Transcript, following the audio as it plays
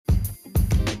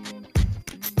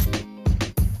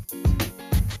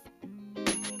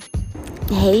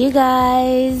Hey you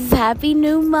guys, happy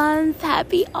new month,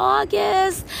 happy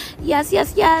August. Yes.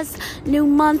 New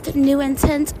month, new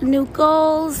intent, new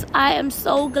goals. I am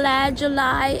so glad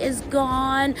July is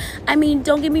gone. I mean,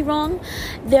 don't get me wrong,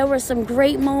 there were some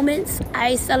great moments.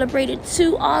 I celebrated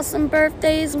 2 awesome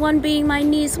birthdays, one being my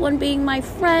niece, one being my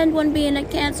friend, one being a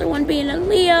Cancer, one being a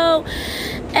Leo.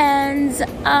 And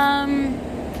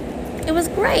it was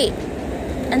great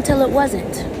until it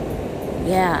wasn't.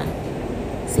 Yeah.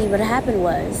 See, what happened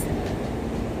was,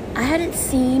 I hadn't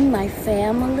seen my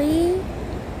family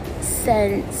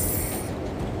since,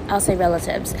 I'll say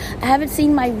relatives. I haven't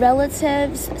seen my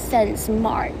relatives since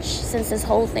March, since this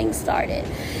whole thing started.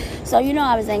 So,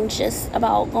 I was anxious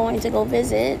about going to go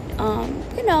visit.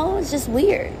 It's just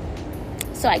weird.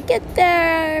 So I get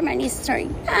there, my niece is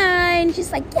turning 9.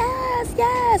 She's like,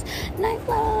 yes,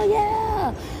 Nightflow,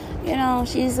 yeah.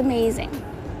 She's amazing.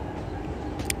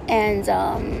 And,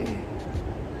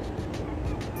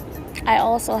 I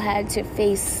also had to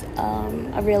face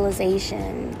a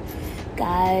realization.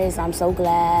 Guys, I'm so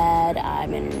glad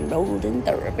I'm enrolled in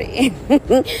therapy.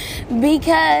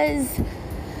 Because,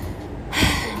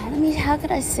 how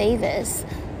could I say this?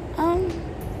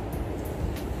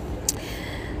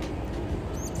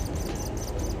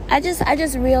 I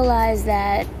just realized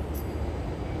that,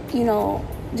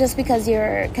 just because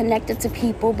you're connected to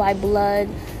people by blood,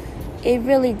 it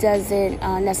really doesn't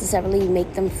necessarily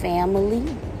make them family.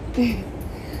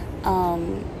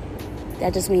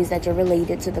 That just means that you're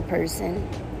related to the person.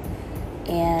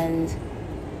 And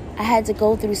I had to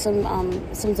go through some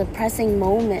depressing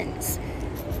moments,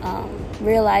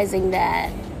 realizing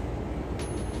that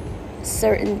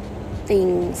certain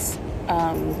things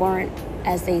weren't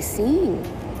as they seem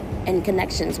in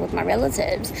connections with my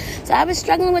relatives. So I was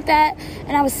struggling with that,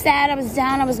 and I was sad, I was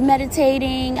down, I was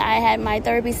meditating, I had my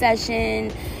therapy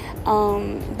session,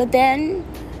 but then,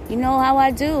 you know how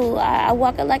I do. I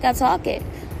walk it like I talk it.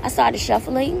 I started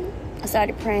shuffling. I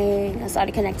started praying. I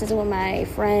started connecting with my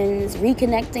friends,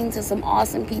 reconnecting to some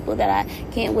awesome people that I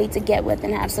can't wait to get with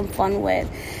and have some fun with.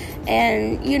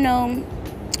 And,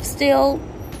 still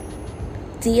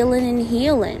dealing and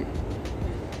healing.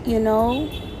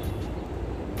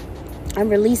 I'm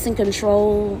releasing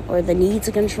control, or the need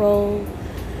to control,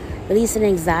 releasing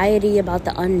anxiety about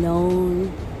the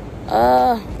unknown.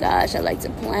 Oh, gosh, I like to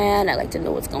plan. I like to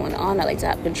know what's going on. I like to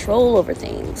have control over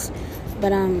things.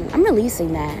 But I'm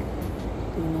releasing that,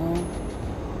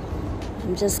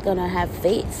 I'm just going to have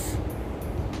faith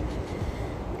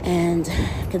and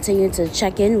continue to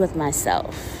check in with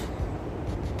myself.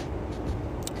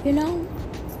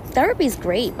 Therapy's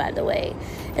great, by the way.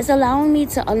 It's allowing me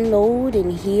to unload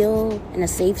and heal in a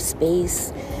safe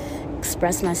space,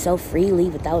 express myself freely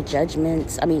without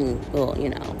judgments.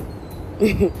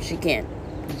 She can't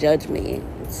judge me.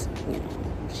 It's,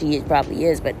 she probably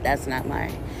is, but that's not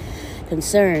my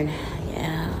concern.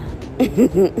 Yeah.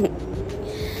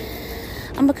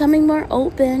 I'm becoming more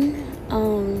open.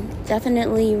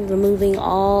 Definitely removing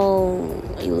all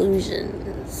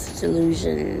illusions,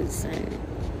 delusions, and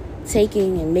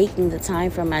taking and making the time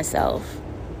for myself,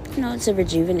 to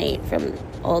rejuvenate from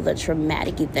all the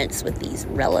traumatic events with these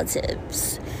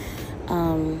relatives.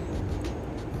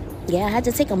 I had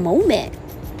to take a moment.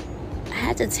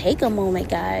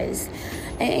 Guys.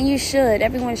 And you should.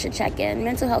 Everyone should check in.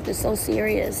 Mental health is so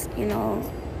serious,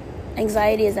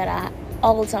 Anxiety is at an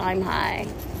all-time high,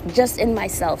 just in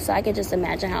myself. So I could just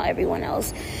imagine how everyone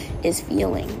else is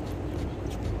feeling.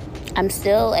 I'm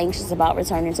still anxious about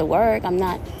returning to work. I'm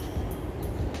not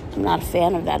a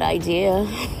fan of that idea.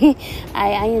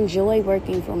 I enjoy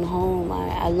working from home.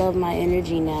 I love my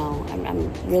energy now.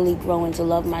 I'm really growing to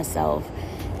love myself.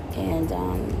 And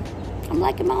I'm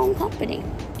liking my own company.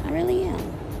 I really am.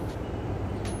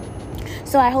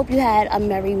 So I hope you had a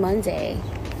Merry Monday.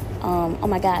 Oh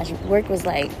my gosh, work was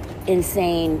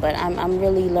insane, but I'm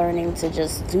really learning to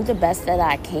just do the best that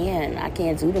I can. I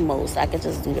can't do the most. I can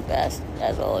just do the best.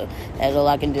 That's all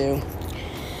I can do.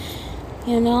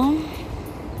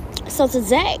 So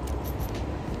today,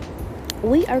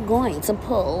 we are going to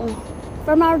pull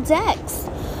from our decks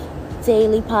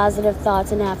Daily Positive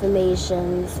Thoughts and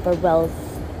Affirmations for Wealth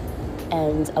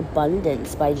and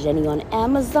Abundance by Jenny on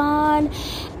Amazon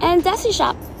and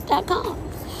DesiShop.com.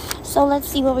 So let's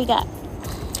see what we got.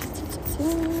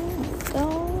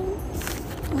 All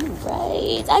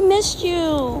right. I missed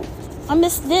you. I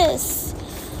missed this.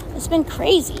 It's been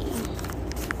crazy.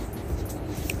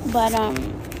 But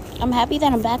I'm happy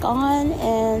that I'm back on,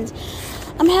 and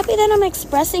I'm happy that I'm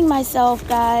expressing myself,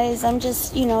 guys. I'm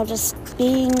just, just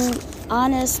being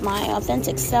honest, my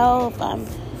authentic self. I'm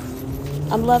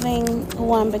loving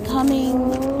who I'm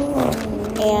becoming,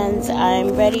 and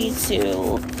I'm ready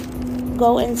to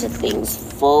go into things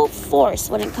full force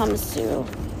when it comes to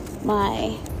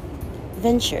my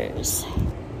ventures.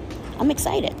 I'm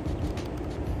excited,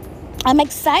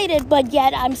 but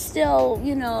yet I'm still,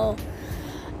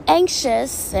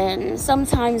 anxious, and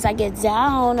sometimes I get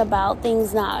down about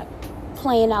things not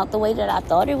playing out the way that I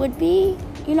thought it would be,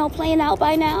 playing out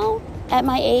by now at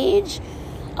my age.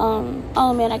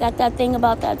 Oh man, I got that thing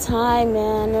about that time,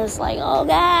 man. It's like, oh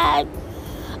God,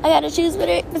 I got to choose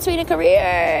between a career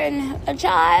and a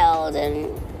child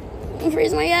and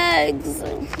freeze my eggs.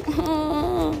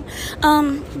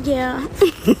 Yeah.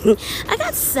 I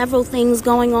got several things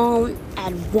going on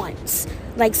at once.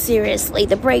 Like, seriously,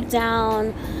 the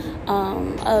breakdown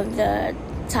of the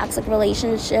toxic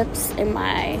relationships in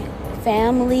my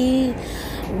family,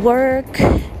 work,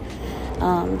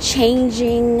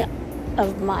 changing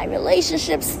of my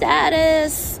relationship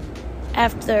status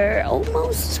after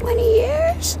almost 20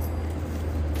 years.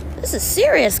 This is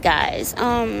serious, guys.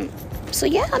 So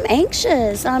yeah, I'm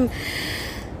anxious. I'm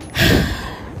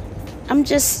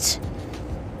just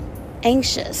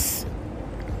anxious,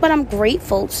 but I'm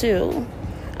grateful too.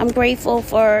 I'm grateful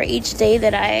for each day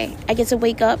that I get to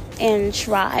wake up and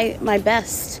try my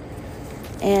best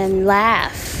and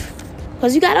laugh,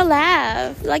 because you gotta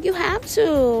laugh, like you have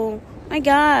to. My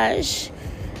gosh.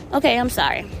 Okay, I'm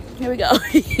sorry. Here we go.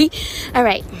 All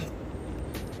right.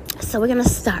 So we're gonna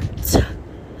start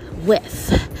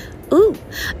with,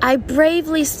 I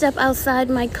bravely step outside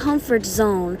my comfort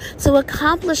zone to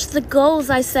accomplish the goals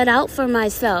I set out for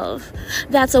myself.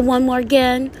 That's a one more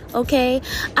again, okay?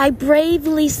 I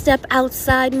bravely step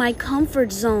outside my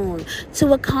comfort zone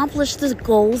to accomplish the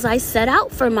goals I set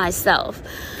out for myself.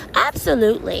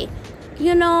 Absolutely.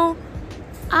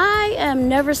 I am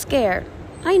never scared.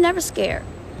 I ain't never scared.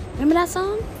 Remember that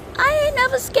song? I ain't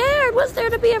never scared. What's there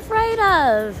to be afraid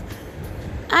of?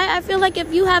 I feel like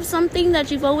if you have something that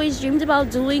you've always dreamed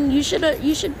about doing, you should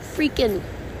freaking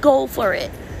go for it.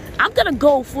 I'm going to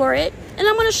go for it, and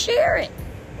I'm going to share it.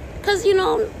 Because,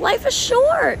 life is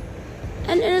short.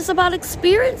 And it's about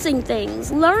experiencing things,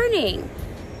 learning.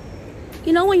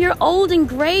 When you're old and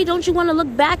gray, don't you want to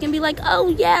look back and be like, oh,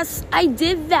 yes, I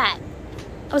did that.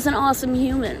 I was an awesome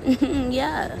human.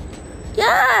 Yeah.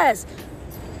 Yes.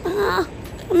 I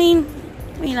mean,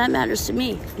 that matters to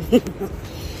me.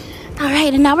 All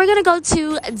right, and now we're going to go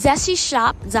to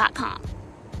DesiShop.com.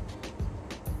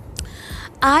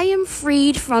 I am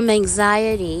freed from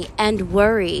anxiety and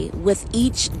worry with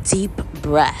each deep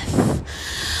breath.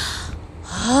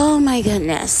 Oh my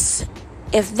goodness.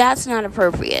 If that's not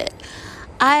appropriate.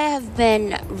 I have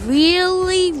been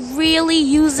really, really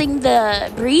using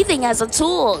the breathing as a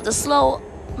tool to slow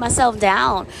myself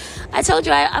down. I told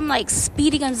you I'm like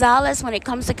Speedy Gonzalez when it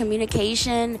comes to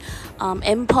communication,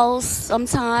 impulse.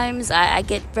 Sometimes I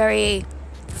get very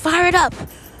fired up,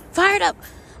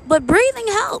 but breathing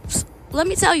helps. Let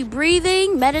me tell you,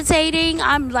 breathing, meditating,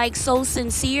 I'm like so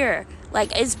sincere.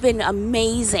 Like, it's been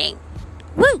amazing.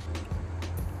 Woo!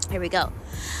 Here we go.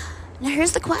 Now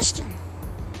here's the question.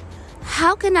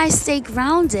 How can I stay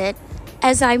grounded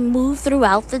as I move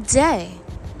throughout the day?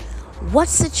 What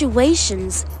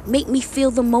situations make me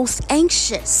feel the most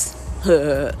anxious?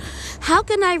 How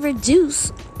can I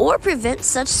reduce or prevent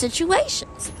such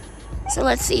situations? So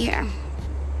let's see here.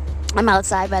 I'm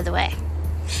outside, by the way.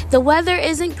 The weather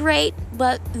isn't great,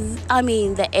 but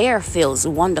the air feels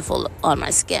wonderful on my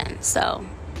skin. So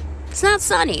it's not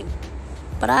sunny,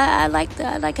 but I like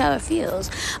how it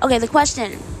feels. Okay, the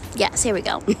question. Yes, here we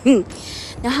go.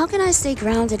 Now, how can I stay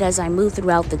grounded as I move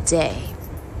throughout the day?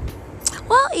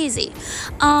 Well, easy.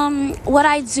 What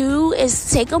I do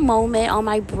is take a moment on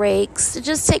my breaks to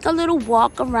just take a little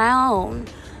walk around,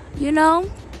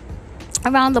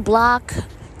 around the block,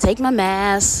 take my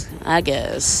mask, I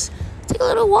guess. Take a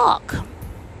little walk,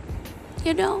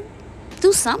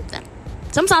 do something.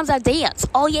 Sometimes I dance.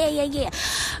 Oh, yeah.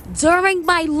 During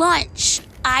my lunch,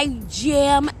 I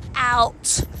jam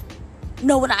out.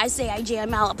 No, when I say I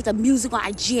jam out, but the music when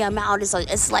I jam out,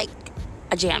 it's like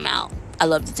a jam out. I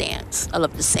love to dance. I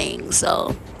love to sing.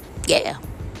 So, yeah,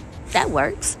 that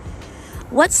works.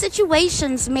 What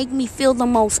situations make me feel the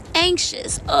most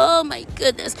anxious? Oh, my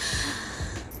goodness.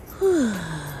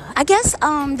 I guess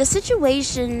the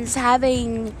situations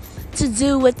having to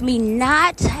do with me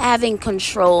not having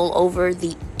control over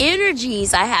the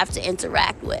energies I have to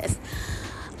interact with.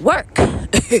 Work.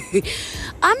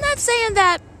 I'm not saying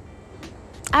that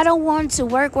I don't want to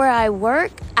work where I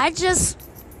work. I just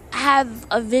have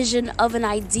a vision of an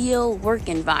ideal work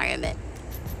environment.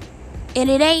 And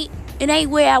it ain't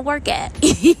where I work at.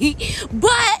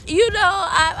 But,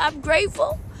 I'm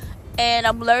grateful. And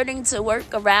I'm learning to work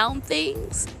around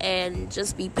things and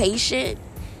just be patient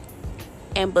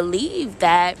and believe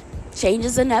that change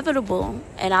is inevitable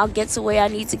and I'll get to where I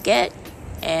need to get,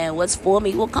 and what's for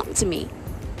me will come to me.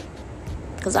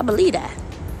 Because I believe that.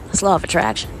 It's law of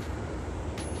attraction.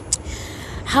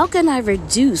 How can I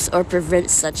reduce or prevent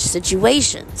such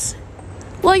situations?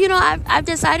 Well, I've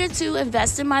decided to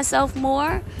invest in myself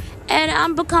more, and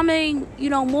I'm becoming,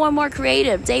 more and more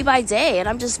creative day by day. And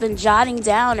I've just been jotting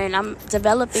down and I'm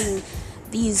developing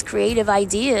these creative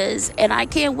ideas, and I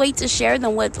can't wait to share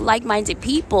them with like-minded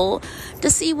people to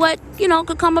see what,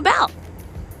 could come about.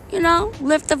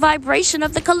 Lift the vibration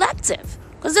of the collective,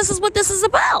 because this is what this is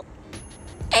about.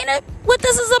 Ain't it what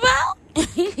this is about?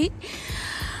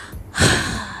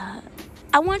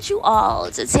 I want you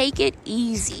all to take it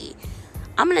easy.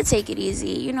 I'm going to take it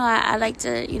easy. I like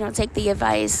to, take the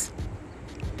advice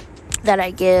that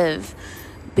I give,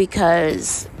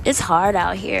 because it's hard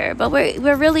out here, but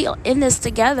we're really in this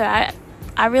together.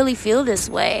 I really feel this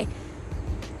way.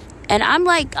 And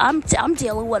I'm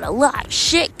dealing with a lot of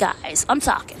shit, guys. I'm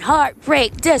talking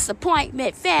heartbreak,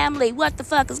 disappointment, family, what the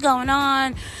fuck is going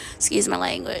on? Excuse my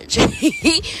language.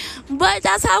 But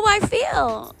that's how I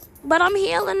feel. But I'm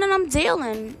healing and I'm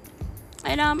dealing.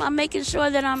 And I'm making sure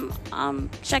that I'm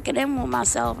checking in with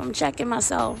myself. I'm checking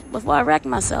myself before I wreck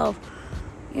myself.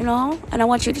 And I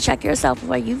want you to check yourself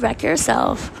before you wreck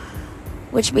yourself.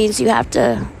 Which means you have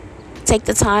to take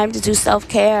the time to do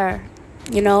self-care,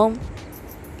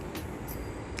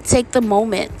 Take the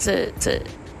moment to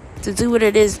do what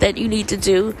it is that you need to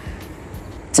do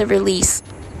to release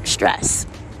stress.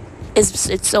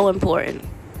 It's so important.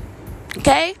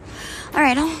 Okay? All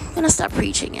right, I'm going to stop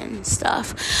preaching and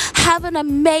stuff. Have an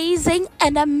amazing,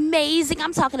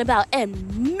 I'm talking about an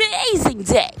amazing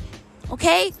day.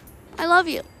 Okay? I love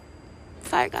you.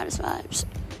 Fire Goddess vibes.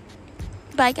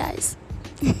 Bye, guys.